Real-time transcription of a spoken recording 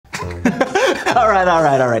All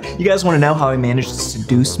right. You guys want to know how I managed to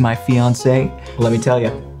seduce my fiance? Well, let me tell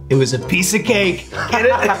you, it was a piece of cake. Get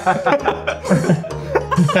it?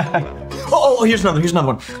 Here's another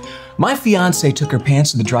one. My fiance took her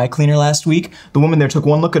pants to the dry cleaner last week. The woman there took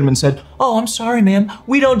one look at him and said, "Oh, I'm sorry, ma'am.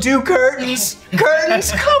 We don't do curtains."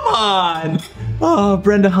 Curtains? Come on. Oh,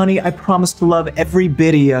 Brenda, honey, I promise to love every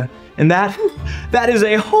bit of you. And that is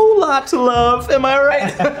a whole lot to love. Am I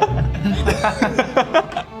right?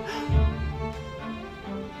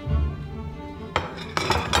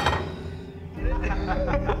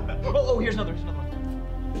 Here's another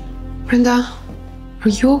one. Brenda, are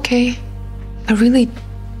you okay? I really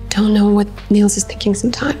don't know what Niels is thinking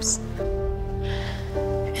sometimes.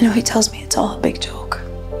 You know, he tells me it's all a big joke,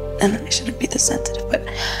 and that I shouldn't be this sensitive, but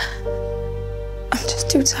I'm just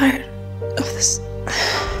too tired of this.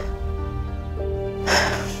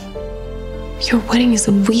 Your wedding is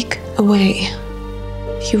a week away.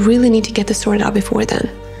 You really need to get this sorted out before then.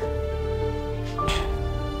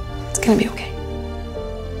 It's gonna be okay.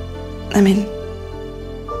 I mean,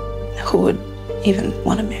 who would even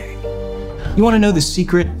want to marry me? You want to know the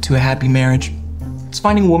secret to a happy marriage? It's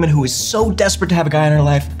finding a woman who is so desperate to have a guy in her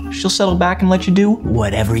life, she'll settle back and let you do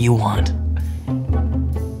whatever you want.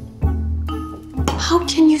 How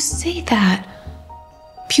can you say that?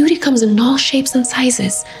 Beauty comes in all shapes and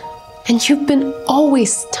sizes, and you've been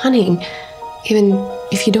always stunning, even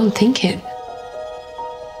if you don't think it.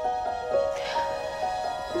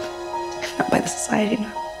 Not by the society,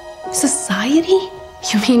 no. Society?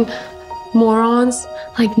 You mean morons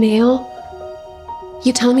like Nail?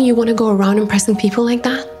 You telling me you want to go around impressing people like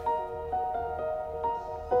that?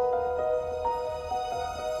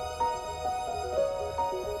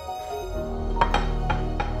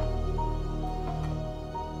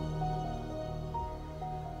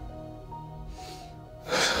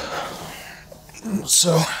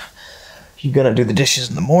 So, you gonna do the dishes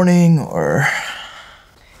in the morning, or?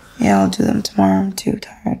 Yeah, I'll do them tomorrow. I'm too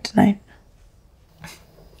tired tonight.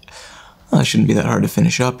 Well, it shouldn't be that hard to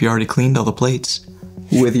finish up. You already cleaned all the plates.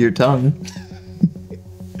 With your tongue.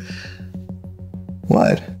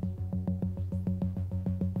 What?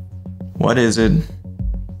 What is it?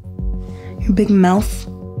 Your big mouth.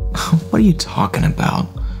 What are you talking about?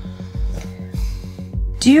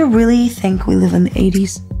 Do you really think we live in the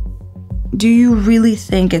 80s? Do you really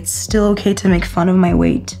think it's still okay to make fun of my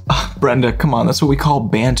weight? Brenda, come on, that's what we call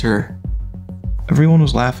banter. Everyone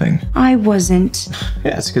was laughing. I wasn't.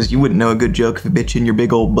 Yeah, it's because you wouldn't know a good joke if it bit you in your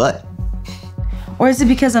big old butt. Or is it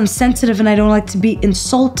because I'm sensitive and I don't like to be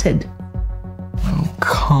insulted? Oh,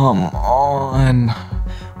 come on.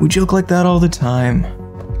 We joke like that all the time.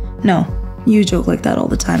 No, you joke like that all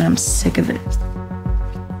the time and I'm sick of it.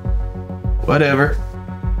 Whatever.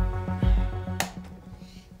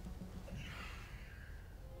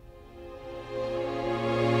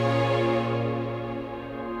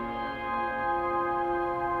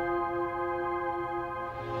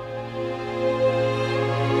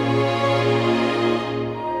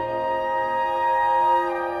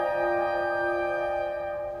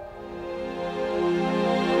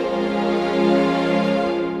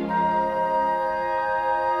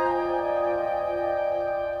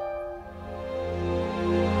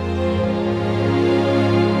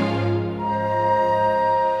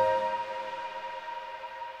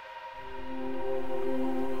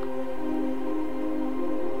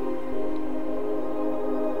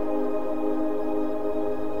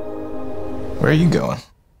 Where are you going?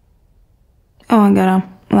 Oh, I got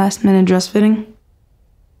a last-minute dress fitting.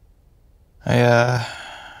 I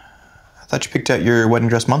thought you picked out your wedding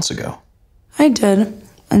dress months ago. I did.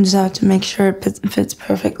 I just have to make sure it fits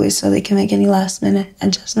perfectly so they can make any last-minute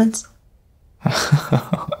adjustments.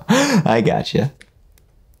 I gotcha.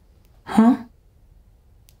 Huh?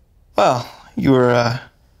 Well, you were,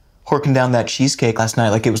 horking down that cheesecake last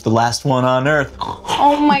night like it was the last one on earth.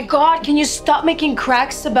 Oh my God, can you stop making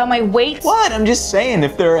cracks about my weight? What? I'm just saying,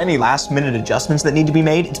 if there are any last-minute adjustments that need to be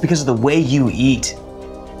made, it's because of the way you eat.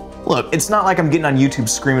 Look, it's not like I'm getting on YouTube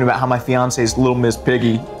screaming about how my fiance's Little Miss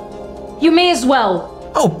Piggy. You may as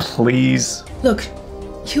well. Oh, please. Look,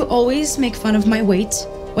 you always make fun of my weight,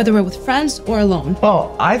 whether we're with friends or alone.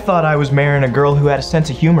 Well, I thought I was marrying a girl who had a sense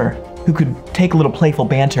of humor, who could take a little playful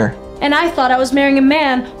banter. And I thought I was marrying a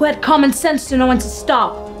man who had common sense to know when to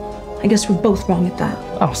stop. I guess we're both wrong at that.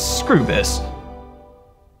 Oh, screw this.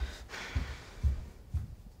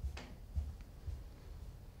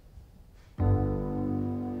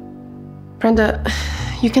 Brenda,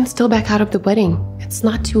 you can still back out of the wedding. It's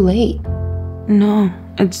not too late. No,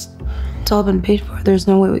 it's all been paid for. There's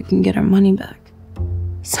no way we can get our money back.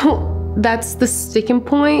 So that's the sticking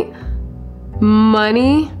point?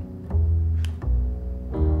 Money?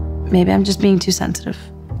 maybe I'm just being too sensitive.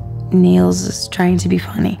 Niels is trying to be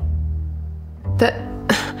funny.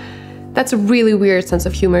 That's a really weird sense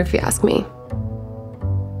of humor, if you ask me.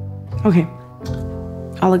 Okay.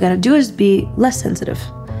 All I gotta do is be less sensitive.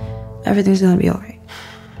 Everything's gonna be all right.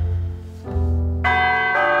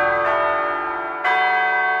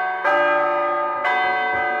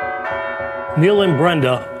 Neil and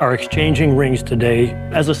Brenda are exchanging rings today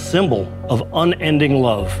as a symbol of unending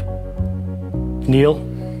love. Neil,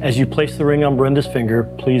 as you place the ring on Brenda's finger,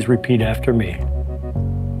 please repeat after me.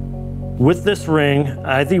 With this ring,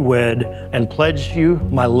 I thee wed and pledge you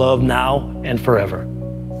my love now and forever.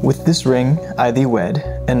 With this ring, I thee wed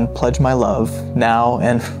and pledge my love now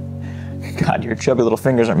and... God, your chubby little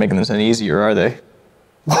fingers aren't making this any easier, are they?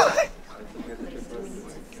 What?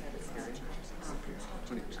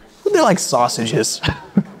 They're like sausages.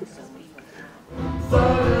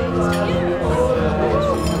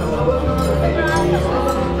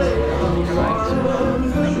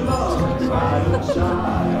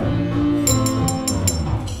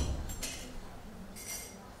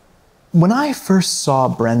 When I first saw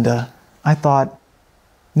Brenda, I thought,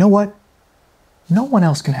 you know what? No one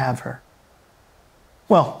else can have her.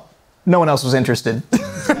 Well, no one else was interested.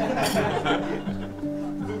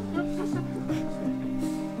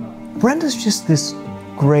 Brenda's just this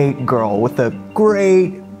great girl with a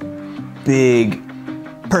great, big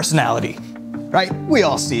personality, right? We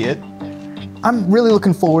all see it. I'm really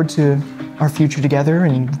looking forward to our future together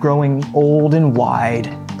and growing old and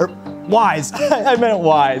wide. Wise, I meant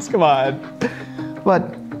wise, come on. But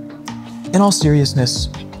in all seriousness,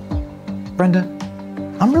 Brenda,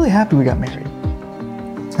 I'm really happy we got married.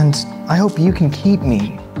 And I hope you can keep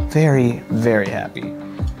me very, very happy.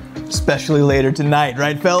 Especially later tonight,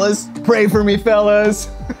 right, fellas? Pray for me, fellas.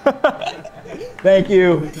 Thank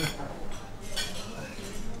you.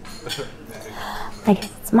 I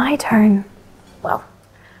guess it's my turn. Well,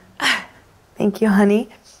 thank you, honey.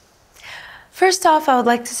 First off, I would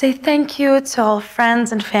like to say thank you to all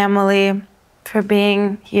friends and family for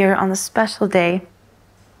being here on this special day.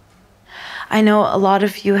 I know a lot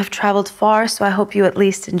of you have traveled far, so I hope you at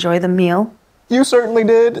least enjoy the meal. You certainly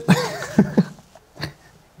did.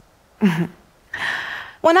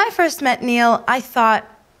 When I first met Neil, I thought,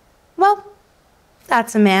 well,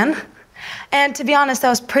 that's a man. And to be honest, I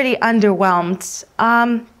was pretty underwhelmed.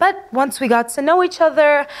 But once we got to know each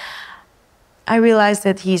other, I realized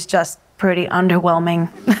that he's just pretty underwhelming.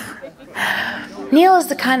 Neil is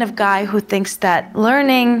the kind of guy who thinks that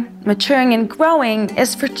learning, maturing, and growing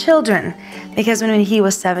is for children. Because when he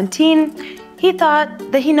was 17, he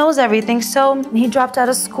thought that he knows everything, so he dropped out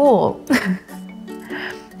of school.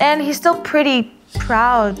 And he's still pretty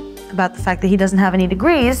proud about the fact that he doesn't have any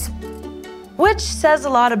degrees, which says a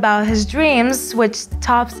lot about his dreams, which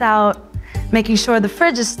tops out making sure the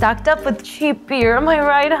fridge is stocked up with cheap beer. Am I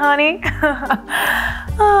right, honey?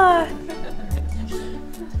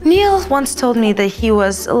 Neil once told me that he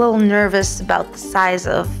was a little nervous about the size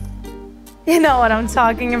of... You know what I'm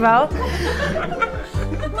talking about.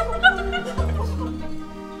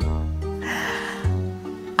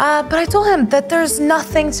 But I told him that there's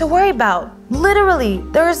nothing to worry about. Literally,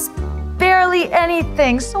 there's barely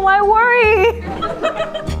anything, so why worry?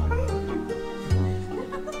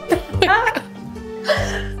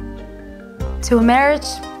 To a marriage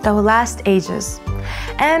that will last ages.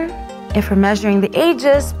 And if we're measuring the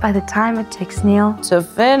ages by the time it takes Neil to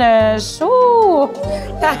finish. Ooh.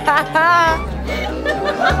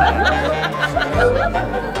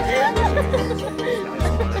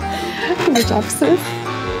 Good job, sis.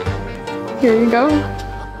 Here you go.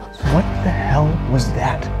 What the hell was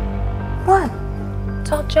that? What?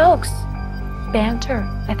 It's all jokes. Banter.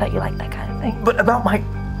 I thought you liked that kind of thing. But about my...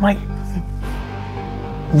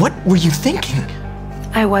 What were you thinking?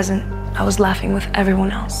 I wasn't. I was laughing with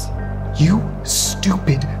everyone else. You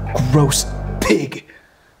stupid, gross pig.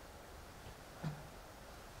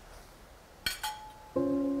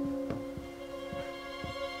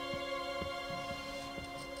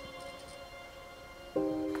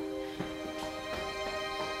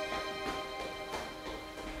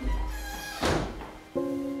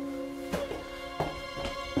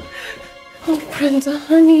 Oh, Brenda,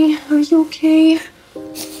 honey, are you okay? I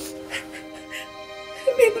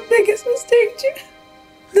made the biggest mistake, June.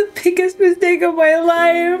 The biggest mistake of my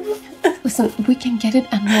life. Listen, we can get it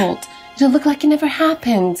annulled. It'll look like it never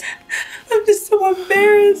happened. I'm just so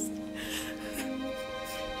embarrassed.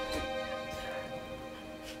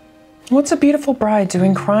 What's a beautiful bride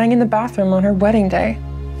doing crying in the bathroom on her wedding day?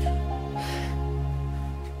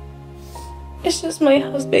 It's just my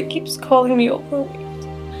husband keeps calling me overweight.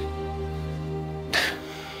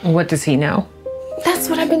 What does he know? That's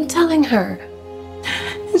what I've been telling her.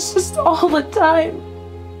 It's just all the time.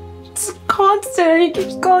 It's constant, and he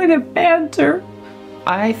keeps calling it banter.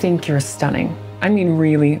 I think you're stunning. I mean,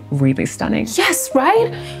 really, really stunning. Yes,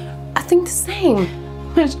 right? I think the same.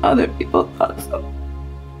 Wish other people thought so.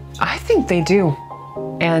 I think they do.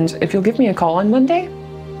 And if you'll give me a call on Monday,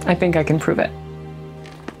 I think I can prove it.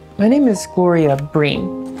 My name is Gloria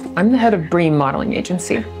Bream. I'm the head of Bream Modeling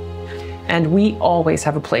Agency. And we always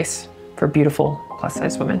have a place for beautiful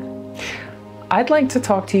plus-size women. I'd like to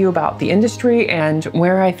talk to you about the industry and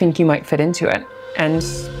where I think you might fit into it. And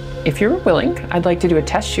if you're willing, I'd like to do a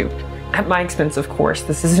test shoot. At my expense, of course.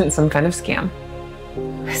 This isn't some kind of scam.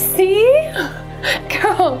 See?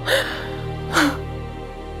 Girl.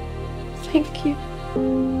 Thank you.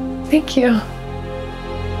 Thank you.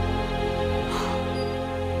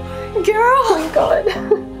 Girl. Oh my God.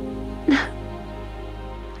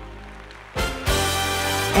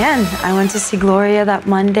 And I went to see Gloria that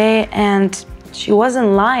Monday, and she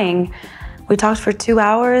wasn't lying. We talked for 2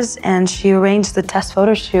 hours, and she arranged the test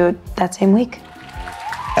photo shoot that same week.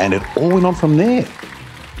 And it all went on from there.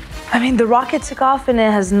 I mean, the rocket took off, and it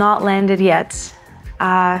has not landed yet.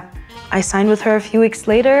 I signed with her a few weeks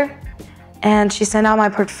later, and she sent out my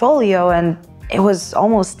portfolio, and it was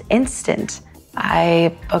almost instant.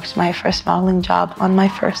 I booked my first modeling job on my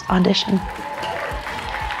first audition.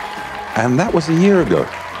 And that was a year ago.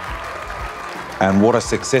 And what a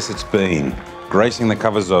success it's been, gracing the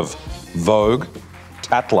covers of Vogue,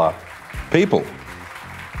 Tatler, People,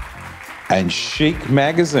 and Chic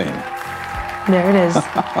magazine. There it is.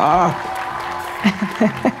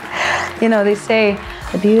 You know, they say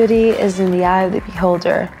the beauty is in the eye of the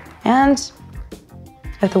beholder. And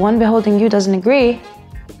if the one beholding you doesn't agree,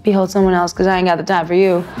 behold someone else, because I ain't got the time for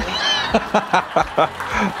you.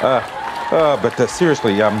 But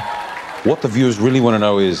seriously, what the viewers really want to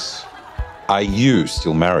know is, are you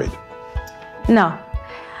still married? No.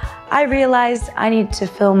 I realized I need to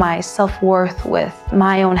fill my self-worth with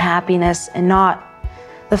my own happiness and not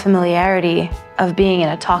the familiarity of being in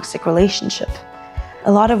a toxic relationship.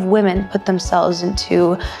 A lot of women put themselves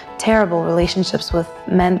into terrible relationships with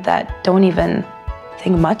men that don't even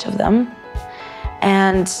think much of them.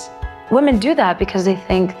 And women do that because they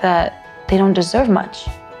think that they don't deserve much.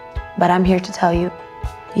 But I'm here to tell you,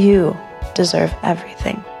 you deserve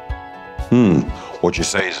everything. What you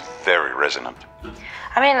say is very resonant.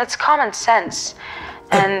 I mean, it's common sense.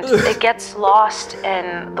 And it gets lost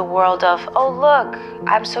in the world of, oh, look,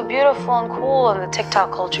 I'm so beautiful and cool in the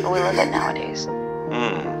TikTok culture we live in nowadays.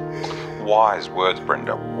 Wise words,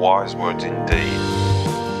 Brenda. Wise words indeed.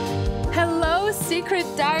 Hello, Secret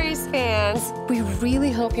Diaries fans. We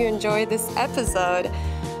really hope you enjoyed this episode.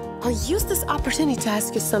 I'll use this opportunity to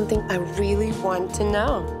ask you something I really want to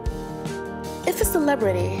know. If a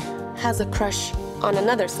celebrity has a crush on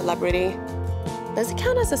another celebrity, does it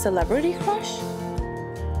count as a celebrity crush?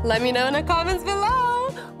 Let me know in the comments below.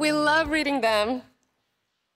 We love reading them.